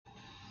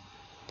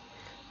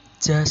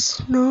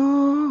Just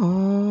know,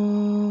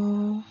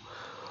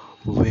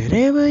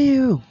 wherever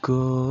you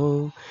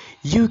go,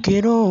 you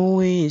can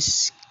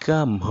always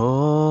come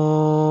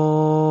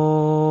home.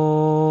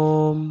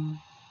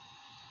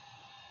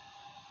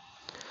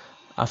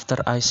 After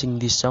I sing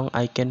this song,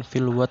 I can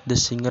feel what the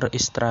singer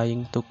is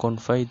trying to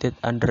convey, that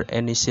under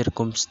any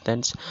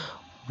circumstance,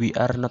 we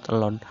are not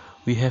alone.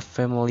 We have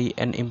family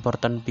and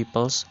important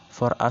peoples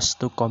for us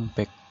to come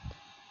back.